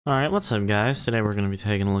Alright, what's up guys? Today we're going to be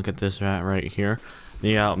taking a look at this hat right here.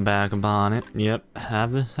 The Outback Bonnet. Yep,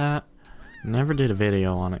 have this hat. Never did a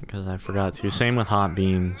video on it because I forgot to. Same with hot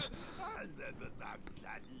beans.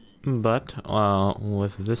 But,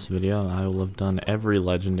 with this video I will have done every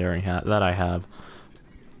legendary hat that I have.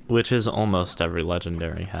 Which is almost every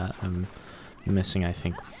legendary hat. I'm missing I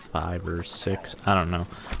think 5 or 6. I don't know.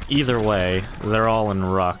 Either way, they're all in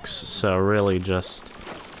rucks. So really just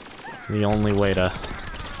the only way to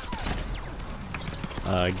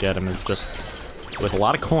get him is just with a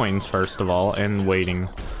lot of coins, first of all, and waiting.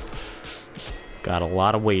 Got a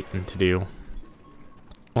lot of waiting to do.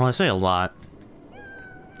 Well, I say a lot.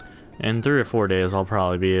 In 3 or 4 days, I'll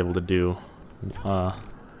probably be able to do a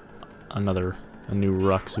new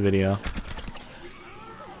Rux video.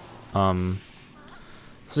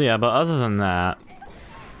 So yeah, but other than that,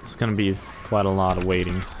 it's gonna be quite a lot of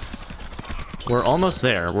waiting. We're almost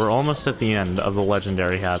there. We're almost at the end of the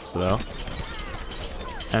legendary hats, though.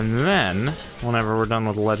 And then, whenever we're done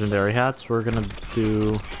with the legendary hats, we're gonna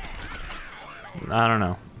do, I don't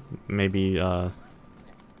know, maybe,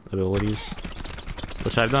 abilities.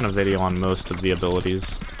 Which I've done a video on most of the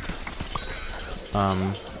abilities.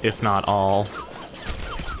 If not all.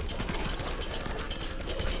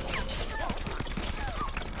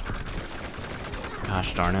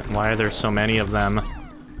 Gosh darn it, why are there so many of them?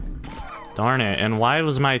 Darn it, and why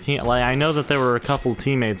was my team... Like, I know that there were a couple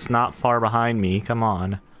teammates not far behind me, come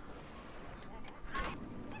on.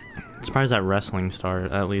 I'm surprised that wrestling star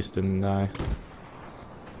at least didn't die.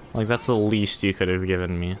 Like, that's the least you could have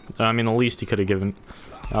given me. I mean, the least you could have given...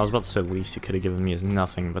 I was about to say the least you could have given me is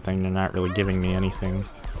nothing, but then you're not really giving me anything.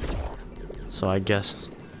 So I guess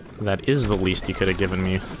that is the least you could have given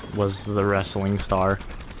me, was the wrestling star.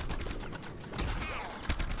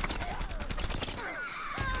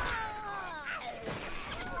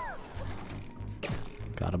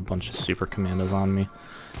 Got a bunch of super commandos on me.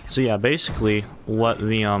 So yeah, basically, what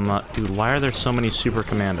the, dude, why are there so many super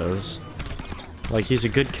commandos? Like, he's a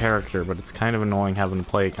good character, but it's kind of annoying having to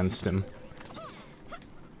play against him.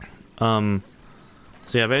 So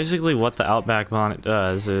yeah, basically what the Outback Bonnet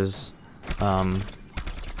does is,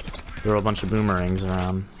 throw a bunch of boomerangs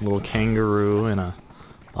around. Little kangaroo in a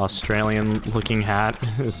Australian-looking hat.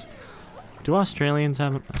 Do Australians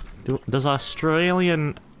have... does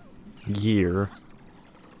Australian gear...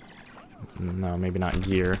 No, maybe not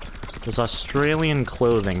gear. Does Australian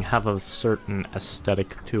clothing have a certain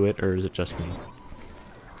aesthetic to it, or is it just me?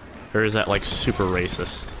 Or is that, like, super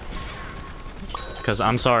racist? Because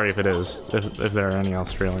I'm sorry if it is, if there are any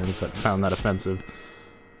Australians that found that offensive.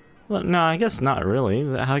 Well, no, I guess not really.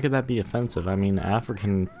 How could that be offensive? I mean,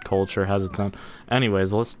 African culture has its own...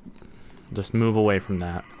 Anyways, let's just move away from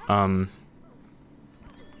that.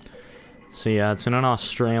 So yeah, it's in an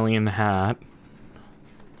Australian hat.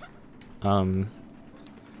 Gosh,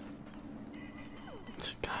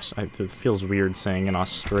 it feels weird saying an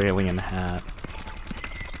Australian hat.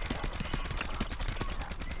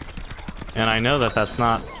 And I know that that's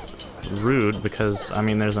not rude because, I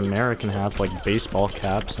mean, there's American hats like baseball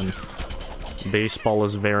caps, and baseball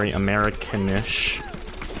is very Americanish.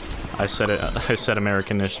 I said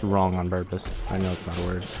Americanish wrong on purpose. I know it's not a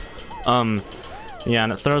word. Yeah,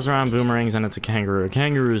 and it throws around boomerangs, and it's a kangaroo. A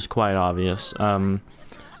kangaroo is quite obvious.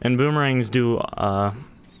 And boomerangs do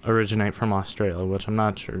originate from Australia, which I'm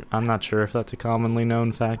not sure if that's a commonly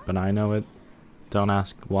known fact, but I know it. Don't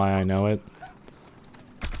ask why I know it.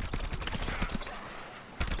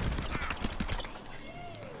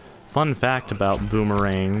 Fun fact about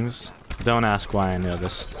boomerangs, don't ask why I know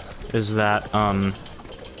this, is that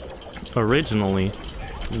originally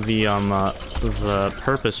the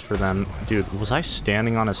purpose for them... Dude, was I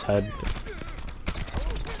standing on his head?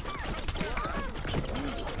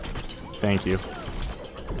 Thank you.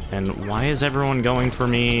 And why is everyone going for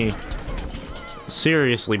me?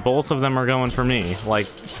 Seriously, both of them are going for me. Like,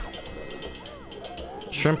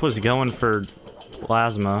 Shrimp was going for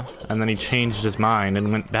Plasma, and then he changed his mind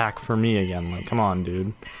and went back for me again. Like, come on,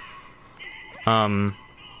 dude.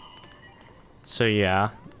 So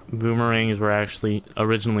yeah, boomerangs were actually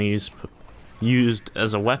originally used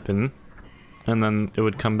as a weapon, and then it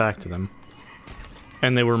would come back to them.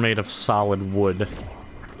 And they were made of solid wood.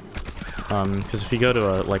 Because if you go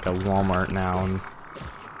to like a Walmart now and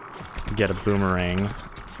get a boomerang,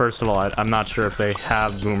 first of all, I'm not sure if they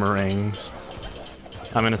have boomerangs.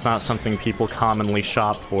 I mean, it's not something people commonly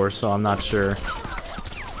shop for, so I'm not sure.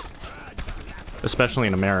 Especially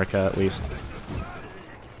in America, at least.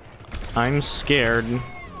 I'm scared.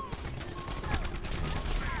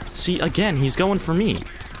 See, again, he's going for me.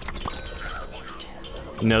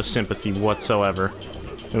 No sympathy whatsoever.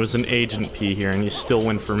 It was an Agent P here, and you still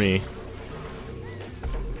win for me.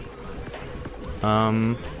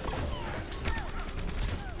 And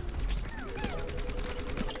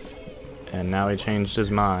now he changed his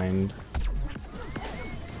mind.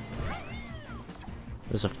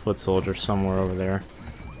 There's a foot soldier somewhere over there.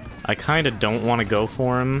 I kind of don't want to go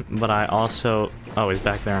for him, but I also... Oh, he's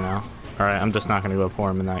back there now. Alright, I'm just not going to go for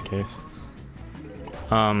him in that case.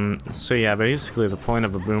 So yeah, basically the point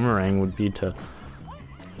of a boomerang would be to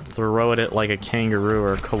throw it at like a kangaroo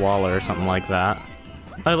or a koala or something like that.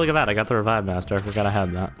 Oh, look at that, I got the revive master, I forgot I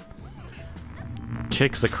had that.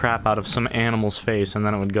 Kick the crap out of some animal's face and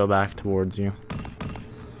then it would go back towards you.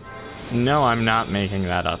 No, I'm not making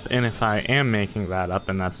that up. And if I am making that up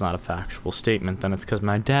and that's not a factual statement, then it's because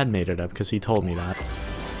my dad made it up because he told me that.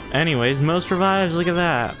 Anyways, most revives, look at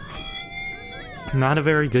that. Not a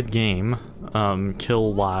very good game,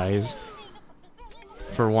 kill-wise.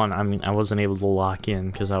 For one, I mean, I wasn't able to lock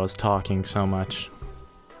in because I was talking so much.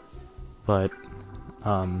 But,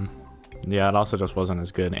 yeah, it also just wasn't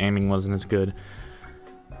as good. Aiming wasn't as good.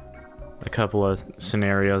 A couple of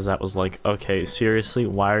scenarios that was like, okay, seriously,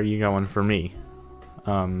 why are you going for me?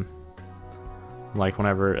 Like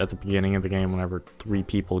whenever, at the beginning of the game, whenever 3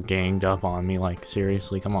 people ganged up on me, like,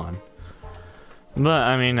 seriously, come on. But,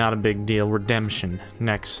 I mean, not a big deal. Redemption.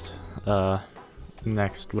 Next game.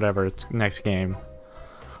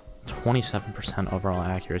 27% overall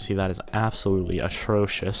accuracy. That is absolutely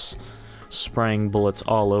atrocious. Spraying bullets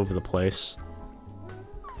all over the place.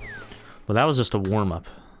 But that was just a warm-up.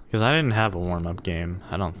 Because I didn't have a warm-up game,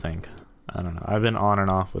 I don't think. I don't know. I've been on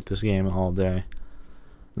and off with this game all day.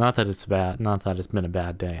 Not that it's bad. Not that it's been a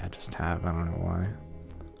bad day. I just have. I don't know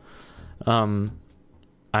why.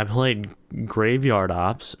 I played Graveyard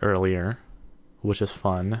Ops earlier, which is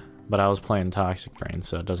fun. But I was playing Toxic Brain,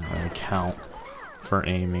 so it doesn't really count for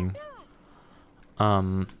aiming.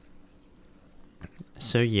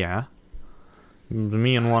 So yeah.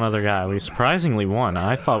 Me and one other guy, we surprisingly won.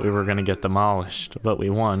 I thought we were gonna get demolished, but we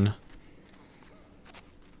won.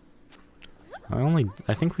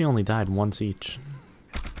 I think we only died once each.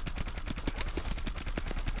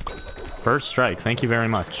 First strike, thank you very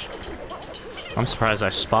much. I'm surprised I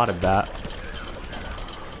spotted that.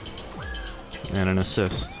 And an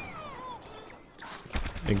assist.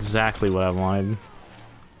 Exactly what I wanted.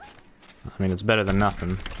 I mean, it's better than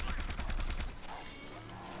nothing.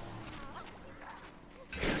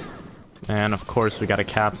 And of course we got a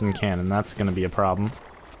captain cannon, that's gonna be a problem.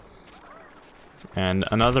 And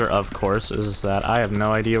another of course is that I have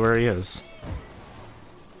no idea where he is.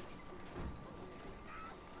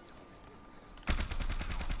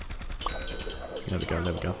 There we go,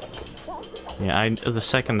 there we go. Yeah, the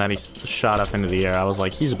second that he shot up into the air, I was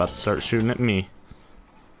like, he's about to start shooting at me.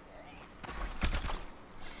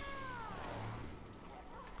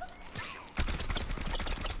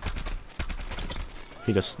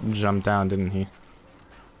 He just jumped down, didn't he?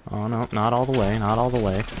 Oh no, not all the way, not all the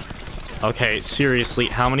way. Okay, seriously,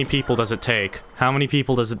 how many people does it take? How many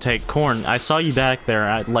people does it take? Corn, I saw you back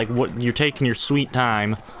there. Like, what? You're taking your sweet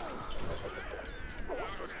time.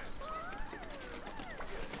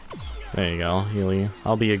 There you go, Healy.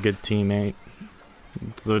 I'll be a good teammate.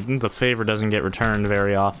 The favor doesn't get returned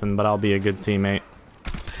very often, but I'll be a good teammate.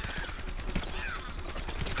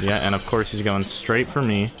 Yeah, and of course he's going straight for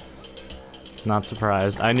me. Not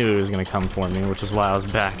surprised. I knew he was going to come for me, which is why I was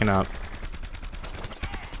backing up.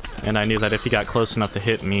 And I knew that if he got close enough to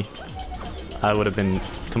hit me, I would have been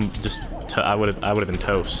I would have been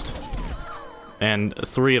toast. And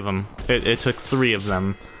 3 of them. It took 3 of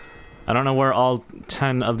them. I don't know where all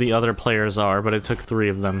 10 of the other players are, but it took 3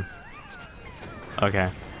 of them.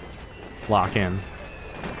 Okay. Lock in.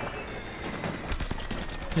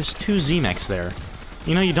 There's 2 Z-Mechs there.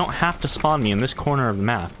 You know, you don't have to spawn me in this corner of the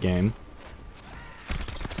map, game.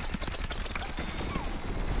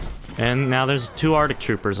 And now there's 2 Arctic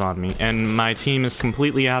Troopers on me, and my team is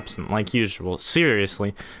completely absent, like usual.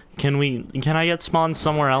 Seriously, can I get spawned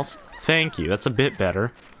somewhere else? Thank you, that's a bit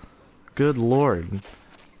better. Good lord.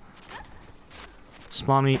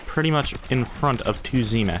 Spawn me pretty much in front of 2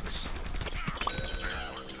 Z-Mechs.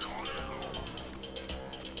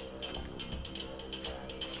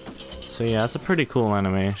 So yeah, it's a pretty cool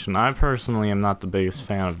animation. I personally am not the biggest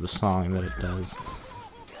fan of the song that it does.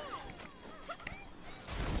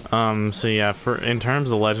 So yeah, in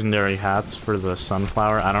terms of legendary hats for the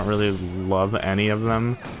Sunflower, I don't really love any of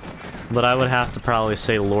them. But I would have to probably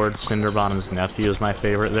say Lord Cinderbottom's nephew is my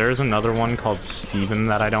favorite. There is another one called Steven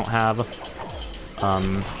that I don't have.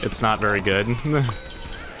 It's not very good.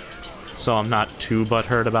 So I'm not too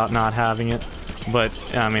butthurt about not having it. But,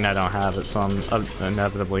 I mean, I don't have it, so I'm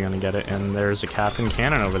inevitably gonna get it. And there's a Captain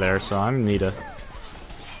Cannon over there, so I need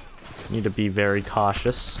to be very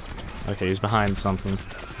cautious. Okay, he's behind something.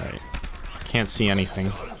 Alright. Can't see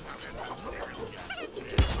anything.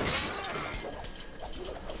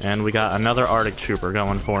 And we got another Arctic Trooper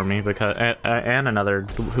going for me, because and another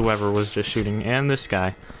whoever was just shooting, and this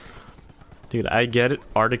guy. Dude, I get it.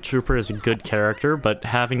 Arctic Trooper is a good character, but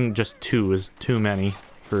having just 2 is too many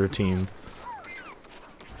for a team.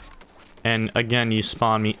 And again, you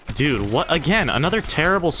spawn me. Dude, what? Again, another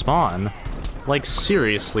terrible spawn. Like,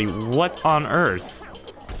 seriously, what on earth?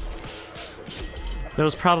 There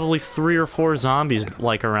was probably 3 or 4 zombies,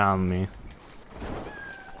 like, around me.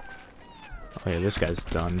 Okay, this guy's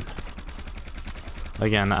done.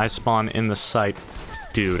 Again, I spawn in the site.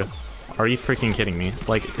 Dude, are you freaking kidding me?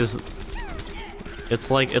 Like,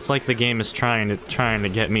 it's like the game is trying to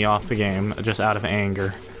get me off the game just out of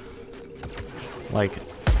anger. Like,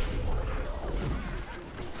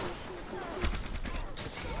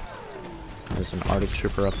 there's an Arctic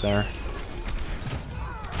Trooper up there.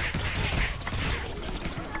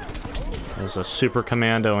 There's a super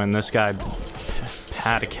commando, and this guy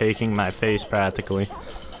pat-caking my face practically.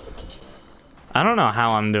 I don't know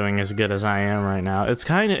how I'm doing as good as I am right now. It's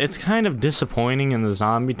kind of disappointing in the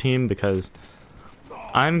zombie team because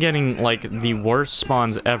I'm getting like the worst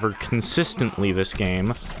spawns ever consistently this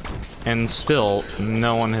game, and still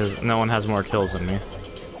no one has more kills than me.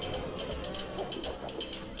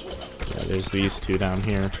 Yeah, there's these 2 down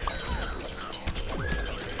here.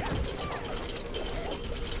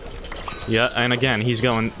 Yeah, and again, he's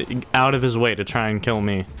going out of his way to try and kill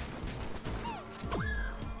me.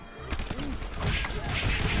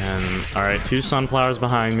 And, alright, 2 sunflowers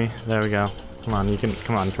behind me. There we go. Come on,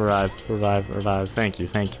 come on, revive. Thank you.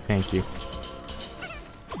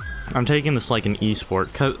 I'm taking this like an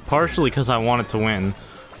esport, partially because I want it to win.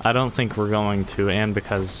 I don't think we're going to, and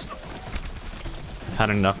because I've had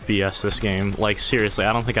enough BS this game. Like, seriously,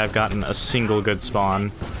 I don't think I've gotten a single good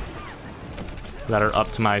spawn that are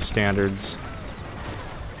up to my standards.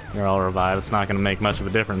 Here, I'll revive. It's not going to make much of a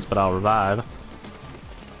difference, but I'll revive.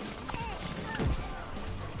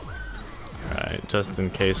 Alright, just in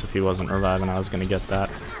case if he wasn't reviving, I was going to get that.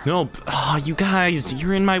 No, oh, you guys,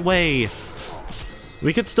 you're in my way.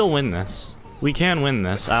 We could still win this. We can win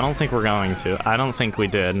this. I don't think we're going to. I don't think we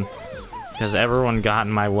did. Because everyone got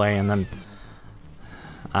in my way, and then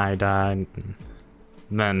I died.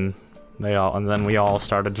 Then we all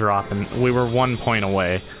started dropping. We were 1 point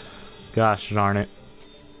away. Gosh darn it.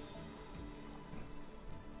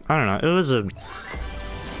 I don't know. It was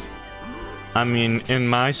I mean, in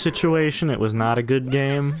my situation, it was not a good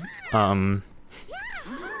game.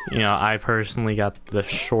 You know, I personally got the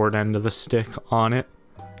short end of the stick on it.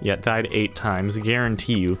 Yet died 8 times.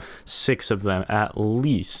 Guarantee you, 6 of them at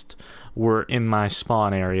least were in my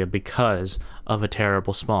spawn area because of a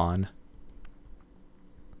terrible spawn.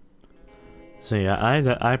 So yeah,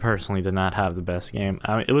 I personally did not have the best game.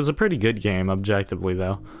 I mean, it was a pretty good game, objectively,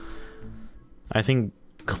 though. I think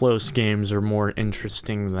close games are more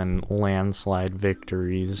interesting than landslide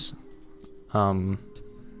victories. So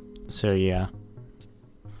yeah.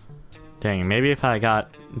 Dang, maybe if I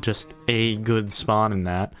got just a good spawn in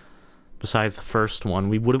that, besides the first one,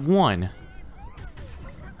 we would have won.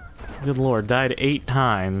 Good lord, died 8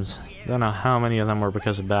 times. Don't know how many of them were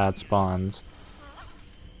because of bad spawns.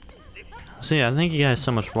 So yeah, thank you guys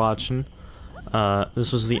so much for watching.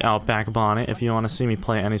 This was the Outback Bonnet. If you want to see me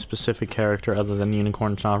play any specific character other than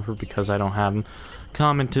Unicorn Chomper, because I don't have them,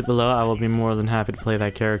 comment it below. I will be more than happy to play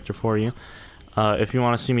that character for you. If you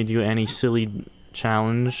want to see me do any silly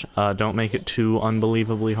challenge, don't make it too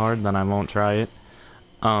unbelievably hard, then I won't try it.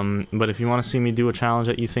 But if you want to see me do a challenge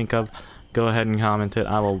that you think of, go ahead and comment it.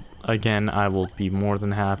 I will be more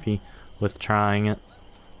than happy with trying it.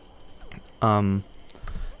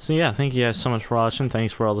 So yeah, thank you guys so much for watching.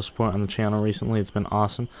 Thanks for all the support on the channel recently. It's been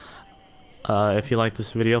awesome. If you like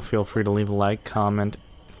this video, feel free to leave a like, comment,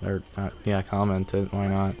 or comment it, why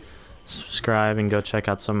not? Subscribe and go check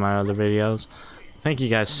out some of my other videos. Thank you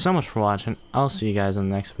guys so much for watching. I'll see you guys in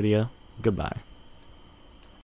the next video. Goodbye.